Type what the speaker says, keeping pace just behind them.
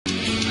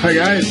Hi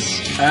guys,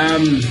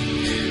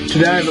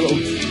 today I have a little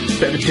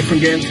bit of a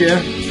different game for you,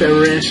 bit of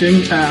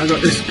racing. I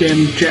got this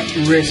game, Jet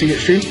Racing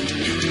Extreme.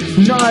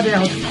 No idea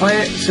how to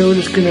play it, so we're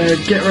just gonna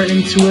get right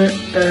into it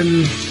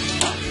and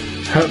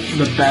hope for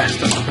the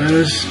best, I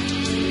suppose.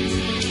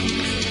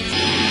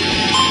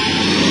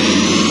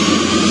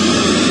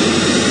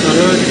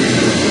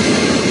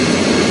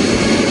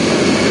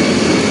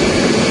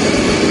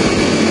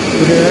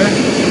 Okay.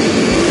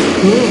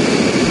 Cool.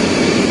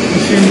 You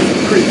seem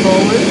pretty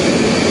forward.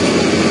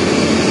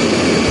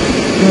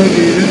 Oh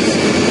Jesus.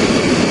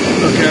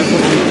 Okay, that's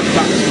not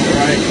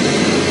right.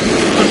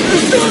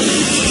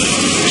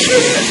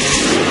 Shit!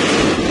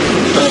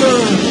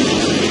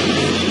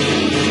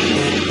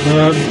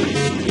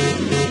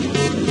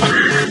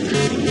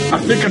 I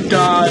think I've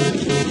died.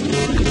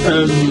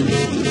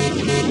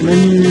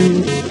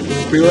 Menu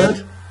reload.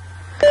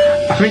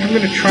 I think I'm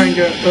gonna try and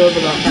go over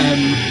that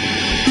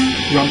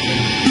ramp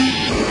thing.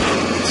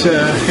 So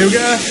here we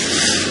go.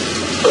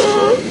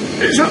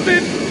 It's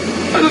happening.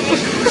 I don't know.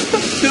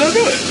 Did I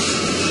do it?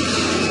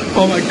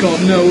 Oh my god,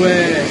 no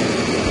way.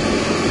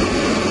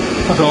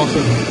 That's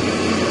awesome.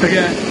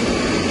 Okay.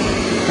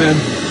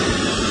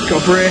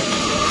 Got a break.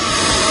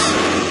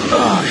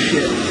 Oh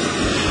shit.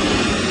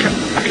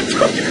 I can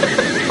still drive.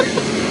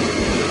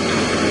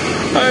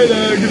 I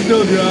know, I can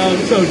still drive.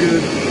 So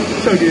good.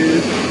 So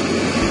good.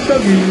 So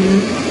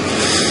good.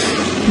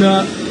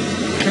 No.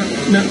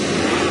 No.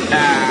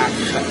 Ah,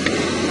 fuck.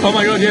 Oh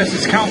my god, yes,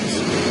 this counts.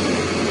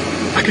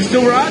 I can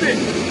still ride it.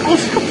 I'm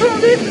still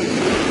riding it.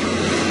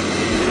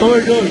 Oh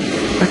my god.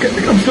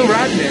 I'm still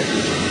riding it.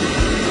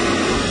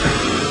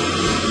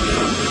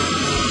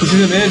 This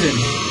is amazing.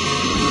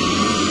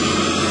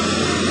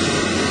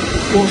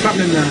 What's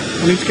happening there?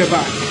 I need to go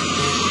back.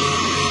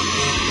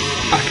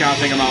 I can't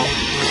think I'm out.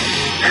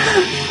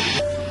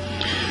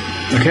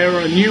 Okay, we're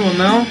on a new one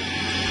now.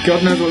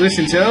 God knows what this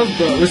entails,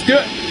 but let's do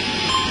it.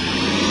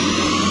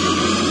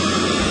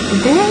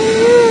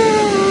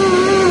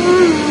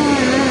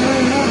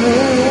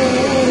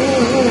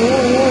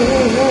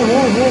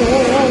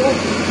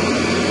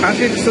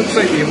 Actually, this looks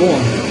like the other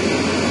one.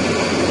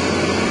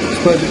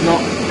 Suppose it's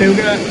not. Here we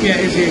go. Yeah,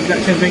 it's the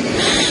exact same thing.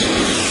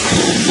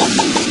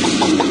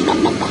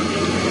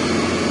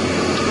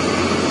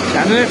 So I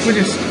don't know if we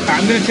just.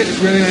 I'm going to take this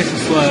really nice and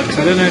slow because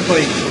I don't know if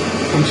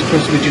I'm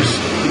supposed to be just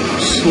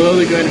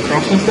slowly going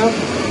across and stuff.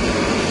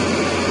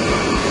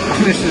 I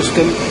think this is a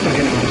stunt.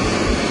 Okay, never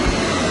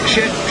mind.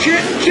 Shit!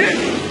 Shit! Shit!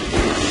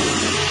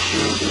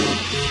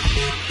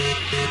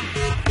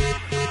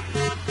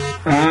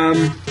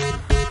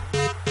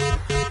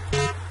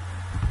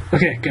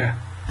 Okay, go.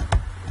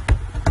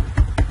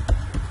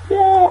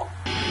 What?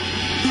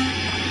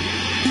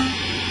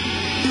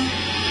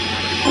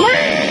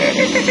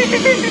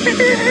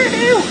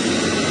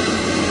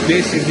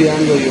 This is the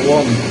angle you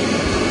want.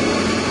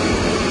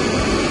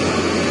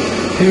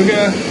 Here we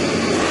go.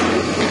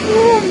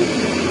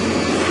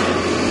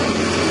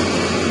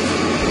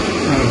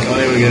 Oh god,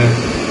 here we go.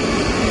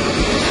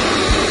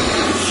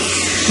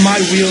 My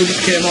wheel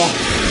just came off.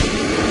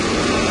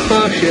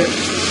 Oh shit.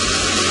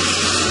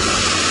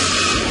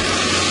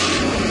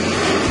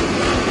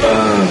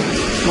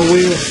 My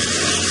wheel.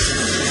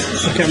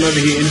 Okay, I'm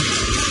overheating.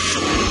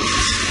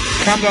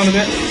 Calm down a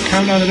bit,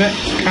 calm down a bit,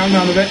 calm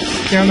down a bit,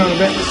 calm down a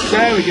bit.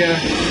 There we go.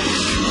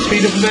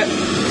 Speed up a bit.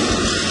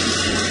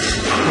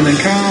 And then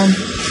calm.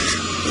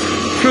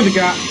 Through the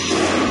gap.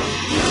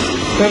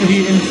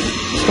 Overheating.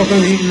 Stop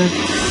overheating then.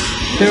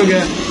 There we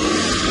go.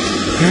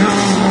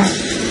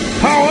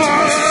 Power!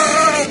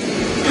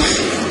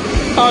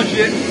 Oh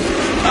shit.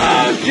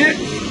 Oh shit.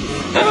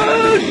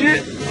 Oh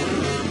shit.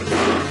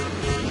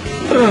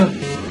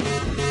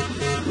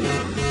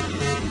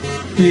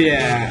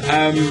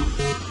 Yeah,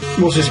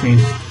 what's this mean?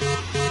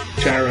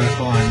 Gyro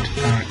aligned.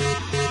 Alright.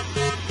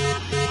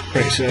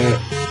 Right, so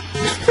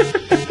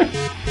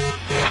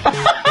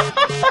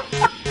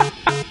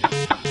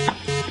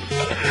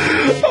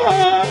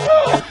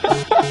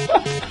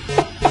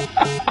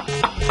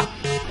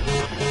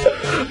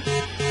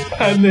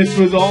and this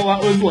was all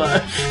that was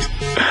left.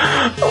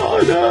 Oh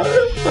no,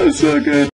 that's so good.